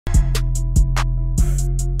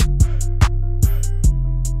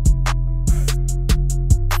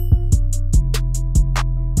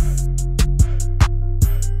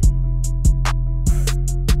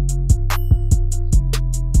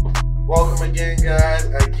again, guys.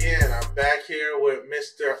 Again, I'm back here with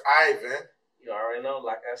Mr. Ivan. You already know,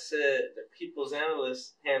 like I said, the people's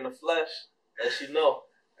analyst here in the flesh, as you know.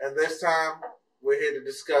 And this time, we're here to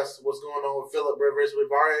discuss what's going on with Phillip Rivers.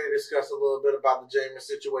 We've already discussed a little bit about the Jameis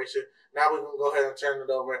situation. Now we're going to go ahead and turn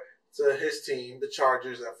it over to his team, the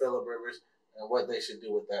Chargers, and Phillip Rivers, and what they should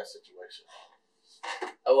do with that situation.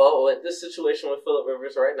 Well, with this situation with Phillip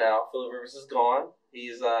Rivers right now, Phillip Rivers is gone.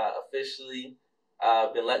 He's officially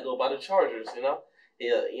been let go by the Chargers,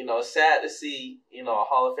 it's sad to see, a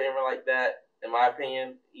Hall of Famer like that, in my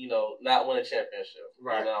opinion, not win a championship.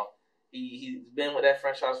 Right. He's been with that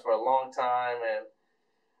franchise for a long time, and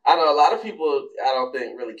I know a lot of people, I don't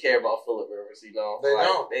think, really care about Phillip Rivers, They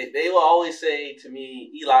don't. They will always say to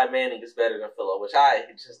me, Eli Manning is better than Phillip, which I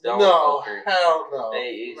just don't agree. Hell no.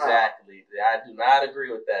 Exactly. No. I do not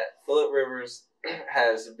agree with that. Phillip Rivers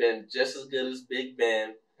has been just as good as Big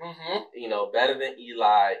Ben. Mm-hmm. Better than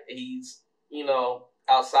Eli. He's,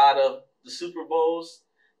 outside of the Super Bowls,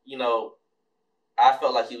 I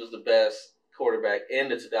felt like he was the best quarterback in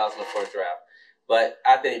the 2004 draft. But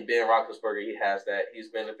I think Ben Roethlisberger, he has that. He's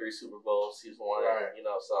been to 3 Super Bowls. He's won,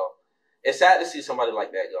 so it's sad to see somebody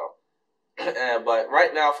like that go. But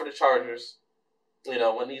right now for the Chargers,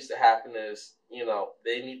 what needs to happen is,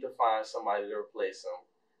 they need to find somebody to replace him.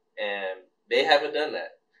 And they haven't done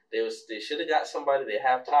that. They should have got somebody. They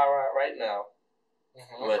have Tyrod right now,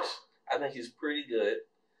 which I think he's pretty good.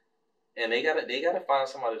 And they gotta find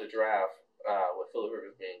somebody to draft with Phillip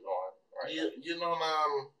Rivers being gone. Right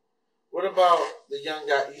what about the young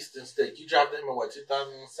guy Easton Stick? You drafted him in what,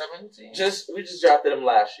 2017? We just drafted him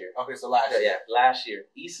last year. Okay, so last year. Yeah, last year.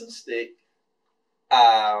 Easton Stick.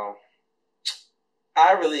 I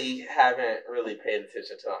really haven't paid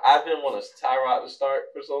attention to him. I've been wanting Tyrod to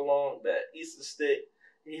start for so long that Easton Stick,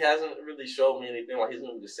 he hasn't really showed me anything. Like, he's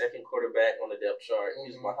going to be the second quarterback on the depth chart.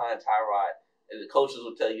 He's behind Tyrod. And the coaches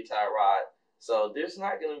will tell you Tyrod. So there's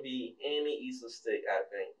not going to be any Easton Stick, I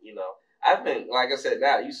think. I've been, like I said,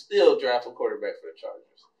 now you still draft a quarterback for the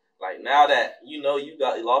Chargers. Like, now that you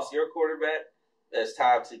lost your quarterback, it's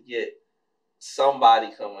time to get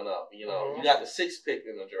somebody coming up. You got the 6th pick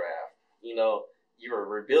in the draft. You're a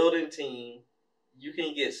rebuilding team. You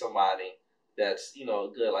can get somebody that's,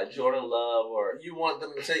 good, like Jordan Love or... You want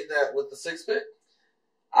them to take that with the 6th pick?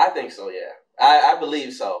 I think so, yeah. I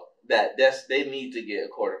believe so. They need to get a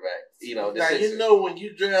quarterback. When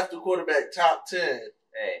you draft a quarterback top 10,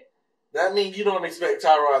 hey, that means you don't expect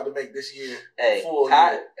Tyrod to make this year full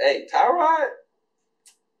year. Hey, Tyrod,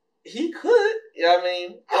 he could. You know what I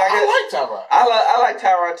mean? I like Tyrod. I like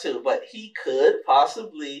Tyrod too, but he could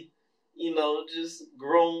possibly, just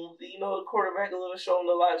groom, the quarterback a little, show him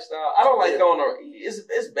the lifestyle. I don't like throwing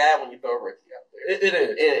it's bad when you throw a rookie out there. It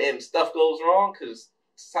is. And stuff goes wrong because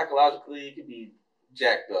psychologically it can be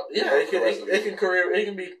jacked up. Yeah, it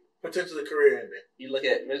can be potentially career ending. You look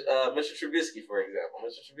at Mr. Trubisky, for example.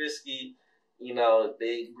 Mr. Trubisky,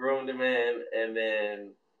 they groomed him in, and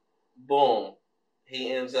then boom,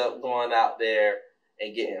 he ends up going out there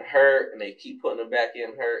and getting hurt, and they keep putting him back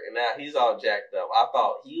in hurt, and now he's all jacked up. I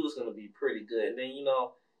thought he was going to be pretty good. And then,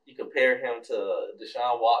 you compare him to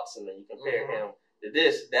Deshaun Watson, and you compare him to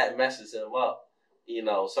this, that messes him up,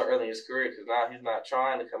 so early in his career, because now he's not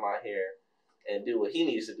trying to come out here and do what he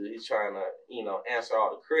needs to do. He's trying to, answer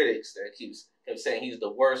all the critics that keeps him saying he's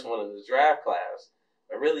the worst one in the draft class.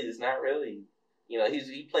 But really, it's not really.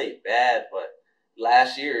 He played bad, but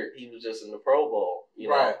last year he was just in the Pro Bowl.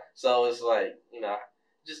 Right. So it's like,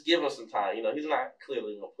 just give him some time. He's not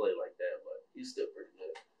clearly going to play like that, but he's still pretty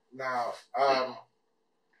good. Now,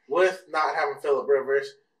 with not having Phillip Rivers,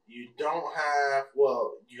 you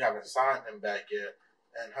haven't signed him back yet,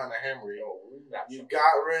 and Hunter Henry. You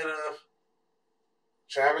got rid of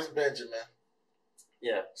Travis Benjamin.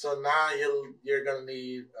 Yeah. So now you're gonna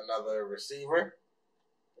need another receiver.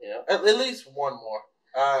 Yeah. At least one more.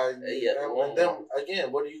 And then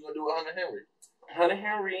again, what are you gonna do with Hunter Henry? Hunter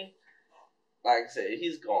Henry, like I said,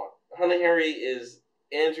 he's gone. Hunter Henry is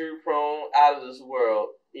injury prone, out of this world.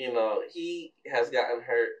 He has gotten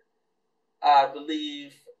hurt, I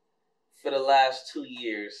believe, for the last 2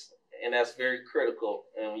 years, and that's very critical.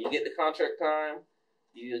 And when you get the contract time,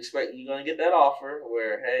 you expect you're going to get that offer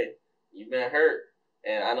where, hey, you've been hurt.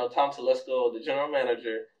 And I know Tom Telesco, the general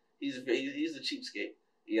manager, he's a cheapskate,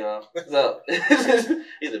 So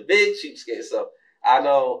he's a big cheapskate. So I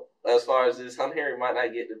know as far as this, Hunter Henry might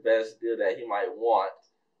not get the best deal that he might want,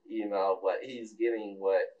 but he's getting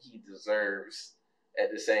what he deserves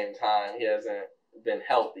at the same time. He hasn't been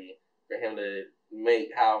healthy for him to make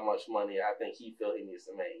how much money I think he feels he needs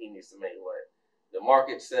to make. He needs to make what the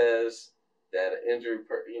market says that an injury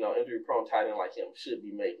prone tight end like him should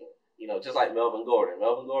be making. just like Melvin Gordon.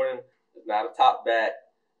 Melvin Gordon is not a top back,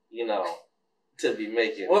 to be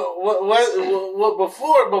making. What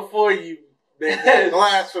before you make that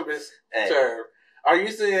blasphemous term, are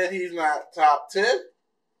you saying he's not top 10?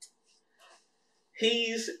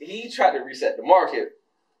 He tried to reset the market.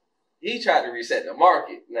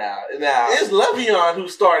 Now it's Le'Veon who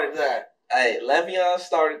started that. Hey, Le'Veon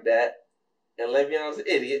started that, and Le'Veon's an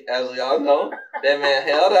idiot, as we all know. That man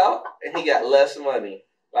held out, and he got less money.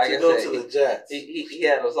 Like to I go said, to the Jets. He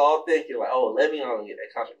had us all thinking like, oh, Le'Veon gonna get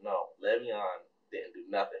that contract. No, Le'Veon didn't do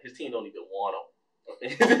nothing. His team don't even want him.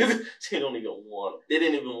 His team don't even want him. They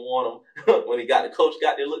didn't even want him when the coach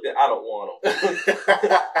got there. Looked at, I don't want him.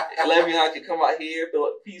 Le'Veon can come out here, throw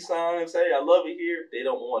a peace sign, and say, I love it here. They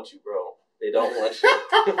don't want you, bro. They don't want you.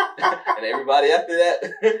 And everybody after that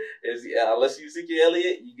is, unless you Ezekiel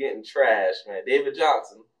Elliott, you getting trashed, man. David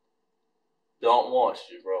Johnson don't want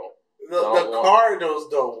you, bro. The Cardinals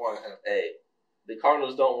don't want him. Hey, the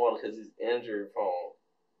Cardinals don't want him because he's injury prone.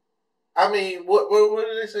 I mean, what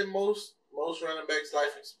do they say? Most running backs'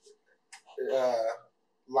 life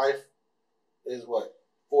is what,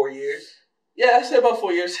 4 years? Yeah, I said about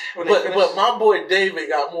 4 years. But my boy David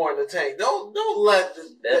got more in the tank. Don't let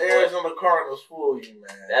the Arizona Cardinals fool you,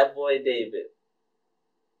 man. That boy David,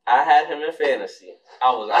 I had him in fantasy.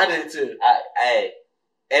 I did too.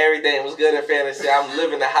 Everything was good in fantasy. I'm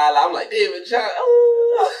living the highlight. I'm like, David Johnson,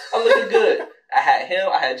 I'm looking good. I had him.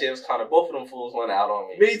 I had James Conner. Both of them fools went out on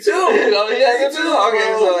me. Me too. Me too. Okay,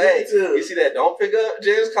 bro. so hey, too. You see that? Don't pick up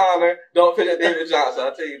James Conner. Don't pick up David Johnson.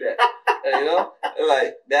 I'll tell you that.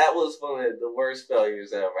 Like that was one of the worst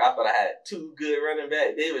failures ever. I thought I had two good running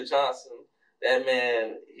backs. David Johnson, that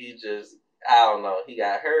man, I don't know. He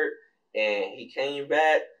got hurt and he came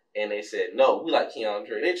back. And they said, no, we like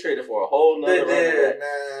Keandre. They traded for a whole nother running back.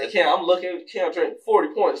 Man. And I'm looking, Keandre,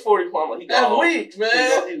 40 points. I'm like, he gone. That's weak,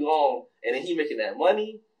 man. He gone. And then he making that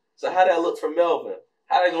money. So how that look for Melvin?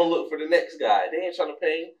 How they going to look for the next guy? They ain't trying to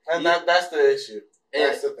pay. And that's the issue.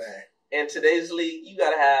 That's the thing. In today's league, you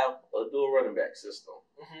got to have a dual running back system.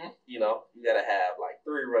 Mm-hmm. You got to have like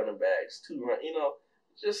 3 running backs, 2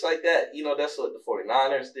 just like that. That's what the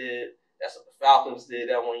 49ers did. That's what the Falcons did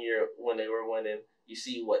that one year when they were winning. You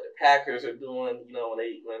see what the Packers are doing, when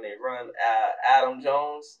they run Adam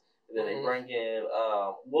Jones, and then they bring in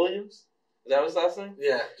Williams. Is that his last name?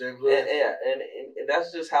 Yeah, James Williams. And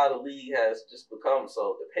that's just how the league has just become.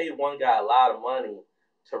 So to pay one guy a lot of money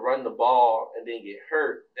to run the ball and then get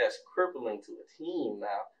hurt, that's crippling to a team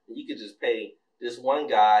now. And you could just pay this one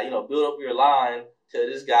guy, build up your line to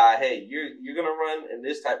this guy, hey, you're going to run in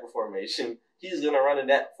this type of formation. He's going to run in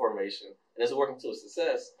that formation. And it's working to a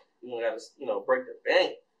success. You got to, break the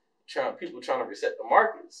bank. People trying to reset the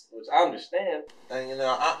markets, which I understand. And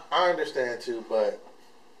I understand too, but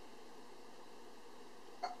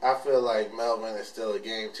I feel like Melvin is still a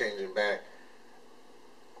game-changing back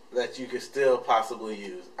that you could still possibly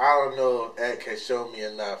use. I don't know if Eck has shown me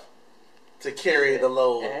enough to carry the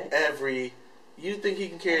load every. You think he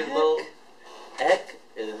can carry the load? Eck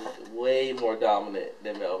is way more dominant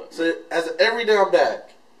than Melvin. So as an every down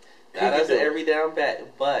back. Now that's an every down back,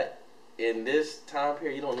 but in this time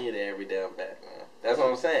period, you don't need an every down back, man. That's what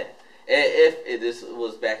I'm saying. If this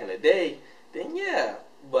was back in the day, then yeah.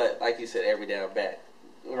 But like you said, every down back.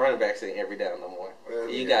 Running backs ain't every down no more.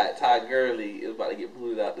 You got Todd Gurley is about to get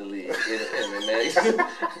booted out the league in the next.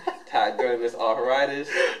 Todd Gurley, this arthritis.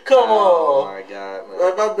 Come on. Oh my God,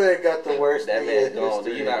 man. My man got the worst. That man gone.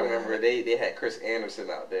 Do you not remember they had Chris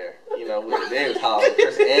Anderson out there? They was hollering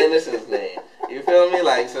Chris Anderson's name. You feel me?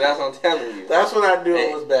 Like, so that's what I'm telling you. That's when I knew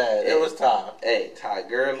it was bad. It was Todd. Hey, Todd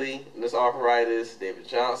Gurley, this arthritis, David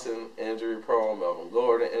Johnson, injury prone, Melvin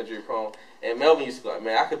Gordon, injury prone. And Melvin used to be like,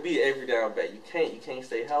 man, I could be every down back. You can't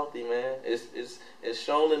stay healthy, man. It's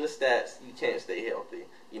shown in the stats you can't stay healthy.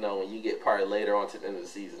 When you get probably later on to the end of the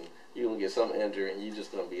season, you're gonna get some injury and you're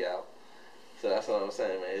just gonna be out. So that's what I'm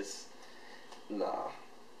saying, man. It's not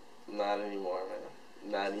anymore,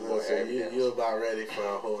 man. Not anymore. So you're about ready for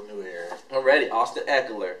a whole new era. I'm ready. Austin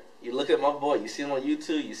Eckler. You look at my boy. You see him on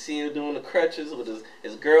YouTube. You see him doing the crutches with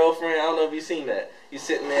his girlfriend. I don't know if you've seen that. He's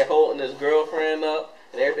sitting there holding his girlfriend up.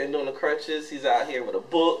 And everything doing the crutches. He's out here with a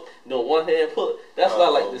book, doing one hand pull. That's what I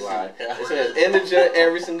like to see. This man's in the gym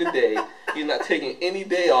every single day. He's not taking any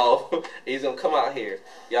day off. He's gonna come out here,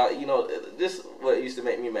 y'all. This is what used to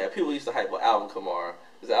make me mad. People used to hype with Alvin Kamara.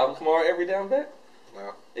 Is Alvin Kamara every down back?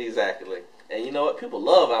 No. Exactly. And you know what? People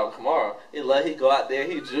love Alvin Kamara. He go out there,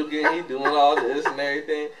 he juking, he doing all this and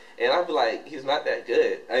everything. And I be like, he's not that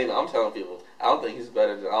good. I'm telling people, I don't think he's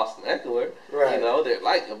better than Austin Eckler. Right. They're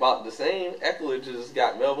like about the same. Eckler just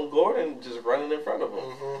got Melvin Gordon just running in front of him.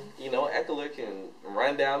 Mm-hmm. Eckler can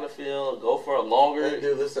run down the field, go for a longer. They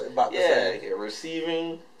do this about the same. Yeah,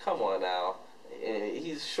 receiving. Come on now. And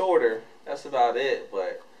he's shorter. That's about it.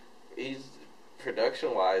 But he's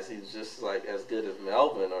production-wise, he's just like as good as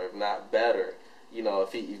Melvin, or if not better.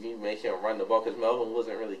 If you make him run the ball, because Melvin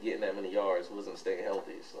wasn't really getting that many yards, wasn't staying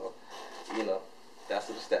healthy. So, that's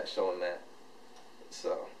what the stats showing that.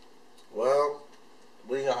 So, well,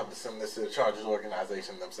 we gonna have to send this to the Chargers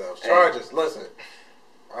organization themselves. Chargers, listen,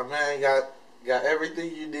 our man got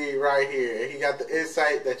everything you need right here, and he got the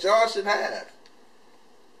insight that y'all should have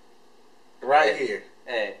right here.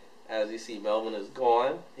 Hey, as you see, Melvin is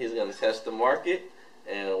gone. He's gonna test the market,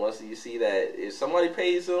 and once you see that if somebody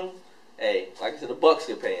pays him. Hey, like I said, the Bucks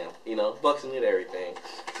can pay him. Bucks can get everything.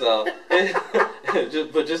 So,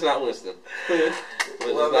 but just not Winston.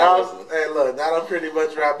 That'll pretty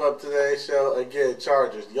much wrap up today's show. Again,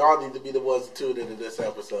 Chargers, y'all need to be the ones to tune into this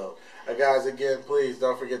episode. Guys, again, please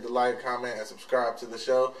don't forget to like, comment, and subscribe to the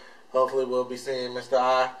show. Hopefully, we'll be seeing Mr.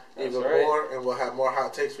 I even more, and we'll have more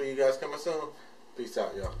hot takes for you guys coming soon. Peace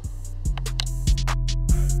out, y'all.